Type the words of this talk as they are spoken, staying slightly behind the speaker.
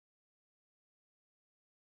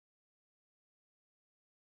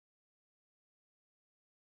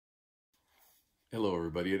Hello,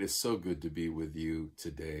 everybody. It is so good to be with you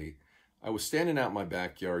today. I was standing out in my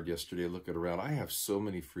backyard yesterday looking around. I have so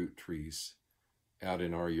many fruit trees out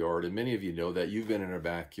in our yard, and many of you know that. You've been in our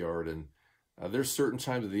backyard, and there's certain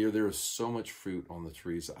times of the year there is so much fruit on the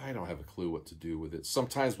trees. I don't have a clue what to do with it.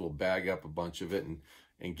 Sometimes we'll bag up a bunch of it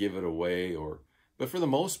and give it away, but for the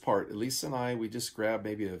most part, Lisa and I, we just grab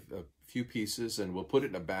maybe a few pieces and we'll put it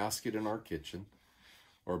in a basket in our kitchen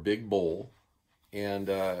or a big bowl. And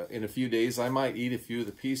in a few days, I might eat a few of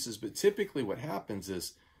the pieces, but typically what happens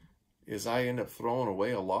is I end up throwing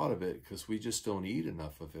away a lot of it because we just don't eat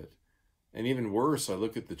enough of it. And even worse, I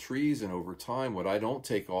look at the trees, and over time, what I don't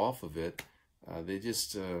take off of it,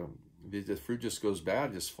 the fruit just goes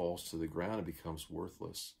bad, just falls to the ground and becomes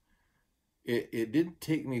worthless. It didn't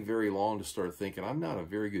take me very long to start thinking I'm not a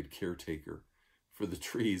very good caretaker for the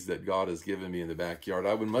trees that God has given me in the backyard.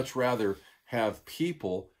 I would much rather have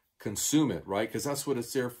people consume it, right? Because that's what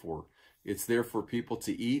it's there for. It's there for people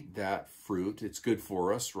to eat that fruit. It's good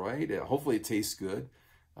for us, right? Hopefully it tastes good.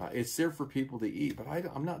 It's there for people to eat, but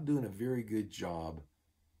I'm not doing a very good job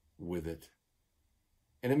with it.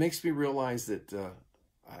 And it makes me realize that,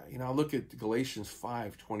 I look at Galatians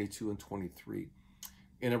 5:22 and 23,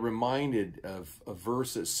 and I'm reminded of a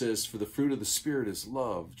verse that says, "For the fruit of the Spirit is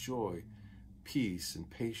love, joy, peace, and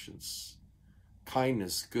patience,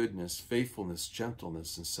 kindness, goodness, faithfulness,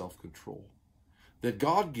 gentleness, and self-control." That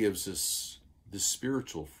God gives us the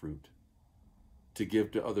spiritual fruit to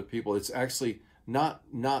give to other people. It's actually not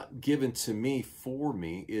given to me for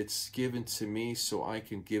me. It's given to me so I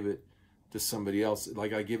can give it to somebody else.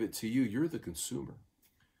 Like I give it to you. You're the consumer.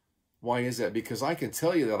 Why is that? Because I can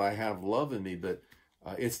tell you that I have love in me, but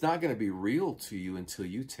it's not going to be real to you until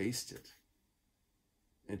you taste it.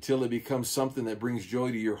 Until it becomes something that brings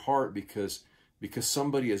joy to your heart because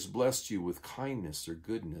somebody has blessed you with kindness or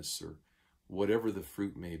goodness or whatever the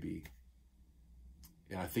fruit may be.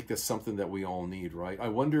 And I think that's something that we all need, right? I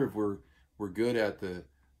wonder if we're good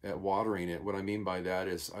at watering it. What I mean by that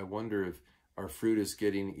is I wonder if our fruit is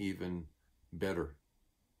getting even better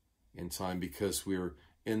in time because we're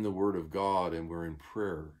in the Word of God and we're in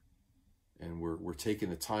prayer and we're taking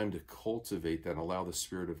the time to cultivate that and allow the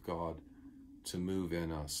Spirit of God to move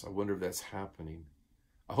in us. I wonder if that's happening.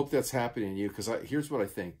 I hope that's happening in you, because here's what I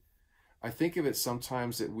think. I think of it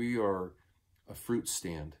sometimes that we are a fruit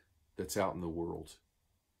stand that's out in the world.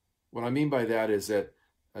 What I mean by that is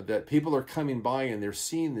that people are coming by and they're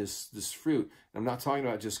seeing this fruit. I'm not talking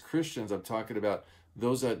about just Christians. I'm talking about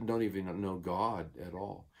those that don't even know God at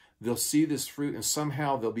all. They'll see this fruit and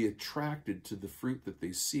somehow they'll be attracted to the fruit that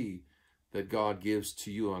they see that God gives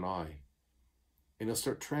to you and I. And they'll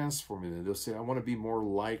start transforming it. They'll say, I want to be more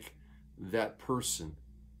like that person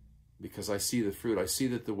because I see the fruit. I see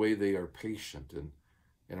that the way they are patient and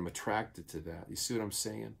I'm attracted to that. You see what I'm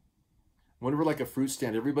saying? When we're like a fruit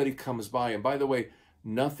stand, everybody comes by. And by the way,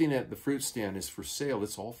 nothing at the fruit stand is for sale.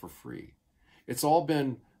 It's all for free. It's all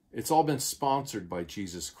been sponsored by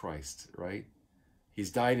Jesus Christ, right? He's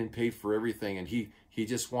died and paid for everything. And he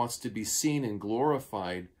just wants to be seen and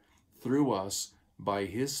glorified through us by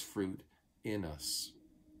his fruit in us.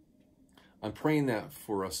 I'm praying that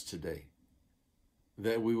for us today,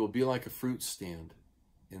 that we will be like a fruit stand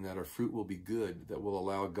and that our fruit will be good, that will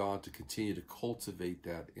allow God to continue to cultivate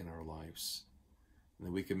that in our lives, and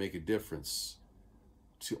that we can make a difference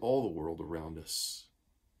to all the world around us.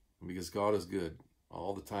 And because God is good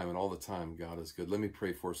all the time, and all the time God is good. Let me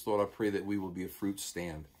pray for us. Lord, I pray that we will be a fruit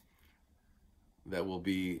stand that will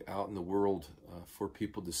be out in the world for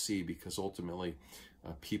people to see, because ultimately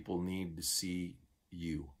people need to see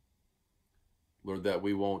you. Lord, that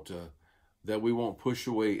we won't push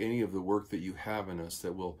away any of the work that you have in us,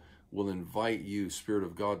 that will invite you, Spirit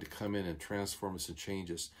of God, to come in and transform us and change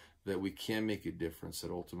us, that we can make a difference, that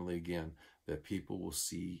ultimately, again, that people will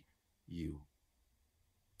see you.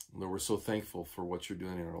 Lord, we're so thankful for what you're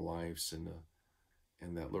doing in our lives,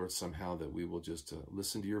 and that, Lord, somehow that we will just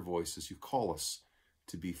listen to your voice as you call us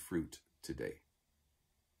to be fruit today.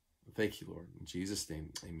 Thank you, Lord. In Jesus' name,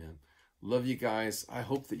 amen. Love you guys. I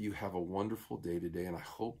hope that you have a wonderful day today, and I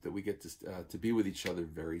hope that we get to be with each other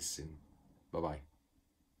very soon. Bye-bye.